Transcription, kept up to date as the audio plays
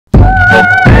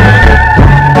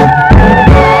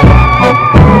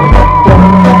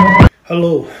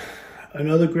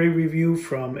Another great review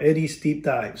from Eddie's Deep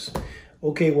Dives.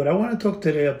 Okay, what I want to talk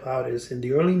today about is in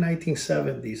the early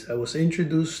 1970s, I was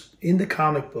introduced in the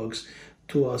comic books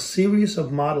to a series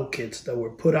of model kits that were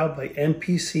put out by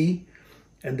MPC,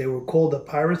 and they were called the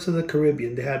Pirates of the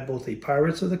Caribbean. They had both a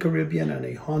Pirates of the Caribbean and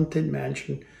a Haunted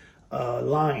Mansion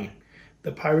line.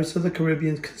 The Pirates of the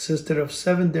Caribbean consisted of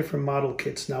 7 different model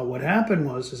kits. Now, what happened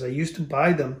was I used to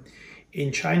buy them in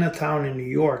Chinatown in New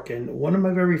York, and one of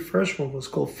my very first ones was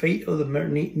called Fate of the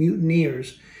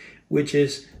Mutineers, which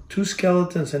is 2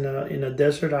 skeletons in a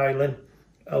desert island.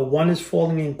 One is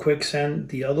falling in quicksand.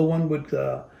 The other one would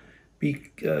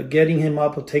be getting him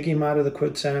up or taking him out of the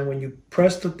quicksand. And when you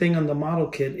press the thing on the model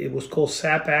kit, it was called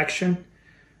Sap Action.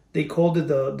 They called it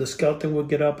the skeleton would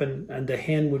get up and the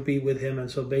hand would be with him.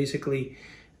 And so basically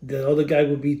the other guy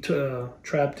would be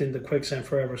trapped in the quicksand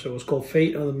forever. So it was called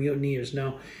Fate of the Mutineers.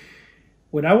 Now,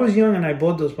 when I was young and I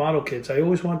bought those model kits, I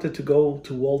always wanted to go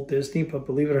to Walt Disney, but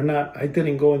believe it or not, I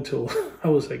didn't go until I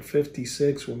was like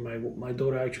 56 when my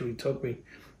daughter actually took me,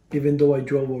 even though I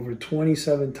drove over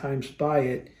 27 times by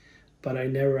it, but I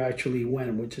never actually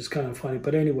went, which is kind of funny.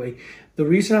 But anyway, the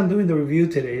reason I'm doing the review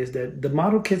today is that the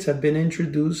model kits have been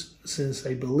introduced since,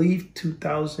 I believe,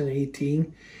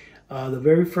 2018. The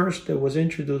very first that was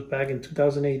introduced back in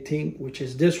 2018, which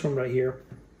is this one right here,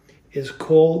 is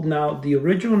called, now the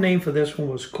original name for this one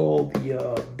was called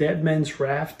the Dead Man's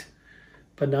Raft,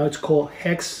 but now it's called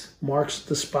Hex Marks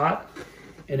the Spot.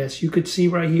 And as you could see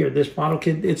right here, this model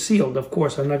kit, it's sealed. Of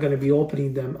course, I'm not going to be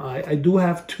opening them. I do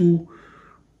have 2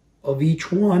 of each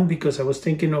one because I was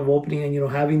thinking of opening and,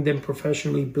 having them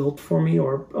professionally built for me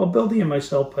or building it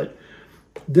myself. But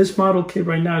this model kit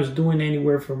right now is doing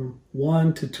anywhere from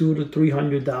 $100 to $200 to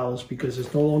 $300 because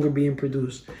it's no longer being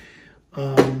produced.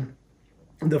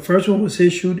 The first one was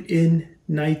issued in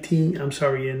 2018,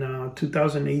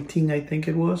 I think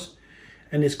it was.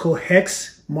 And it's called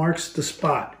Hex Marks the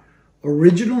Spot.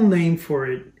 Original name for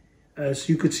it, as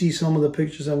you could see some of the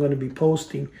pictures I'm going to be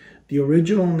posting, the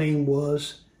original name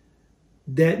was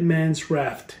Dead Man's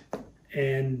Raft.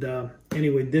 And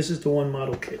anyway, this is the one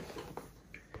model kit.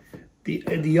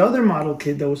 The other model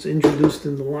kit that was introduced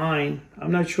in the line,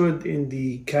 I'm not sure in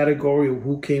the category of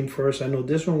who came first. I know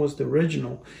this one was the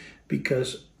original,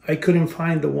 because I couldn't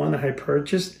find the one that I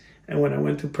purchased. And when I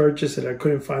went to purchase it, I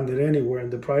couldn't find it anywhere.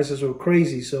 And the prices were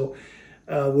crazy. So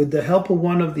with the help of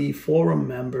one of the forum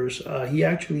members, he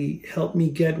actually helped me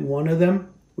get one of them,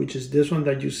 which is this one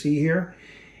that you see here.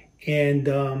 And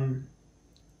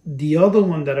the other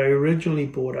one that I originally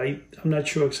bought, I'm not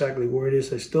sure exactly where it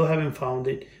is. I still haven't found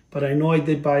it. But I know I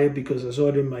did buy it because I saw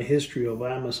it in my history of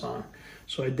Amazon.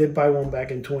 So I did buy one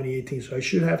back in 2018. So I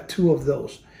should have 2 of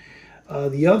those.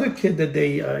 The other kit that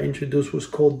they introduced was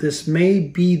called This May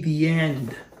Be the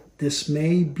End. This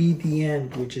May Be the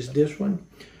End, which is this one.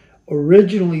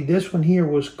 Originally, this one here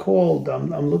was called,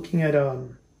 I'm looking at,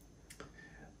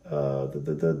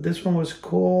 this one was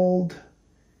called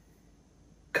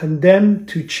Condemned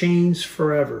to Chains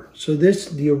Forever. So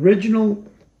the original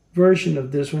version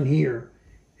of this one here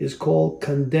is called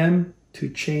Condemned to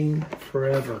Chain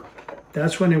Forever.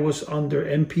 That's when it was under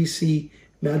MPC,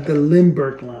 not the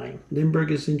Lindbergh line.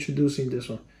 Lindbergh is introducing this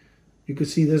one. You can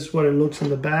see this is what it looks in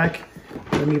the back.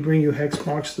 Let me bring you Hex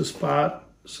Marks the Spot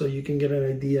so you can get an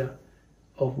idea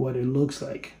of what it looks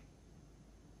like.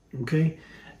 Okay.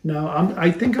 Now,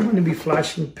 I think I'm going to be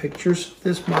flashing pictures of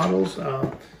these models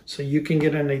so you can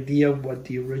get an idea of what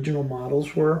the original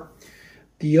models were.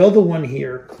 The other one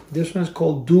here, this one is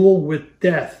called Duel with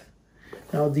Death.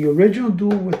 Now, the original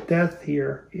Duel with Death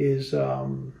here is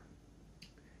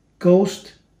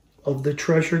Ghost of the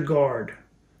Treasure Guard.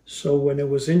 So when it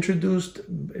was introduced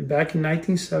back in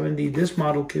 1970, this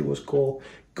model kit was called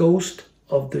Ghost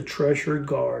of the Treasure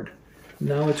Guard.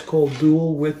 Now it's called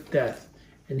Duel with Death.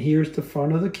 And here's the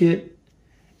front of the kit,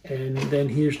 and then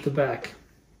here's the back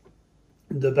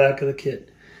of the kit.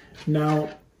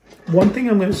 Now, one thing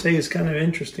I'm going to say is kind of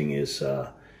interesting is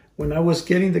when I was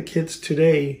getting the kits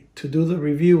today to do the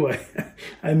review,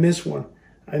 I missed one.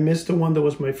 I missed the one that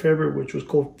was my favorite, which was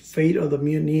called Fate of the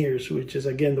Mutineers, which is,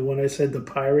 again, the one I said, the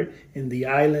pirate in the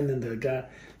island and the guy,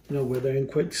 where they're in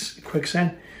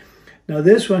quicksand. Now,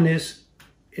 this one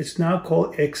it's now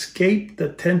called Escape the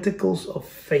Tentacles of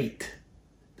Fate.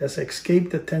 That's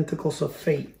Escape the Tentacles of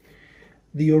Fate.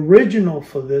 The original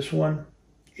for this one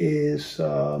is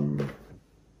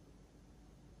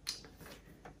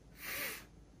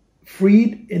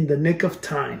Freed in the Nick of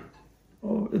Time.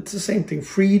 Oh, it's the same thing,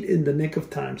 Freed in the Nick of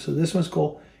Time. So this one's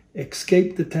called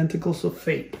Escape the Tentacles of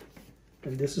Fate.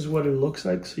 And this is what it looks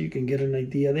like, so you can get an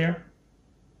idea there.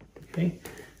 Okay.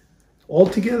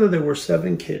 Altogether, there were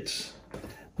 7 kits.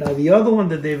 Now, the other one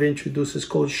that they've introduced is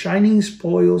called Shining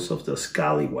Spoils of the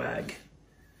Scallywag.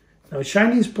 Now,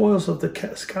 Shining Spoils of the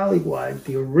Scallywag,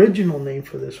 the original name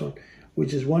for this one,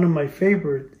 which is one of my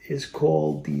favorite, is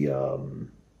called the,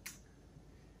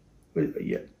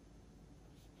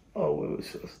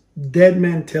 Dead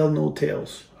Men Tell No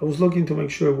Tales. I was looking to make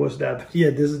sure it was that.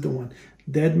 Yeah, this is the one.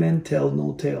 Dead Men Tell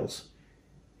No Tales.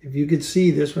 If you could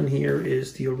see, this one here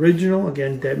is the original.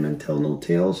 Again, Dead Men Tell No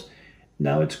Tales.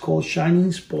 Now it's called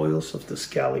Shining Spoils of the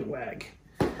Scallywag.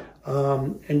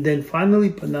 And then finally,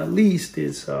 but not least,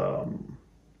 is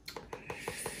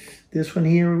this one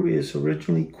here is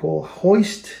originally called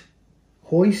Hoist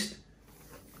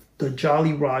the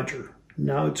Jolly Roger.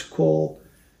 Now it's called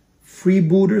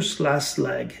Freebooter's Last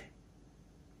Leg.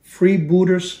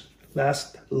 Freebooter's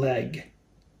Last Leg.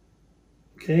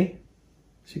 Okay,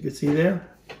 so you can see there.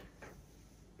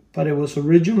 But it was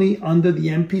originally under the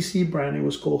MPC brand. It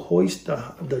was called Hoist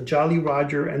the Jolly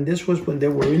Roger. And this was when they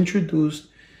were introduced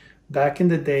back in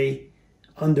the day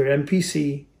under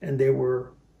MPC. And they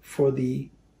were for the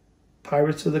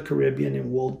Pirates of the Caribbean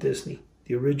and Walt Disney.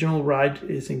 The original ride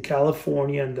is in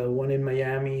California, and the one in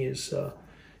Miami is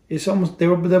almost,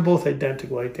 they're both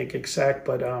identical, I think, exact.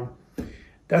 But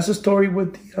that's the story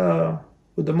with the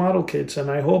model kits.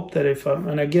 And I hope that if,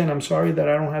 and again, I'm sorry that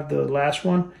I don't have the last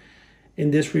one in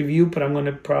this review, but I'm going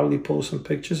to probably post some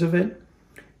pictures of it.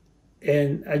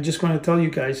 And I just want to tell you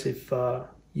guys, if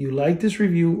you like this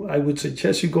review, I would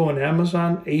suggest you go on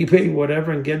Amazon, eBay,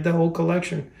 whatever, and get the whole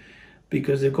collection,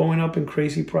 because they're going up in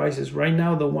crazy prices. Right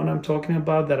now, the one I'm talking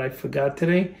about that I forgot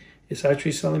today is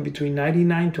actually selling between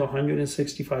 $99 to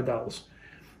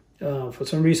 $165. For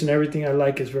some reason, everything I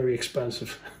like is very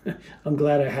expensive. I'm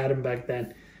glad I had them back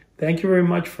then. Thank you very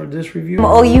much for this review.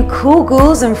 All you cool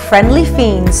ghouls and friendly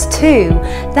fiends to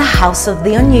the House of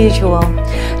the Unusual.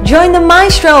 Join the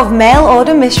maestro of mail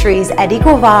order mysteries, Eddie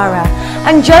Guevara,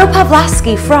 and Joe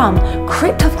Pavlasky from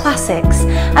Crypt of Classics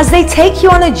as they take you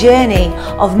on a journey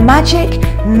of magic,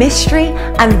 mystery,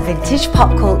 and vintage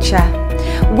pop culture.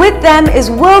 With them is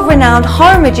world-renowned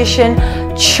horror magician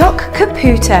Chuck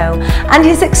Caputo and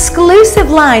his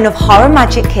exclusive line of horror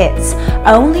magic kits,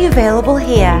 only available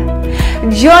here.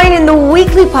 Join in the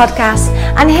weekly podcast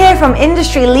and hear from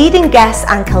industry-leading guests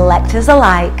and collectors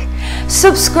alike.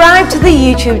 Subscribe to the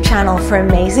YouTube channel for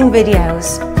amazing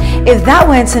videos. If that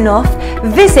weren't enough,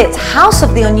 visit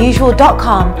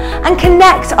houseoftheunusual.com and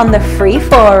connect on the free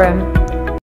forum.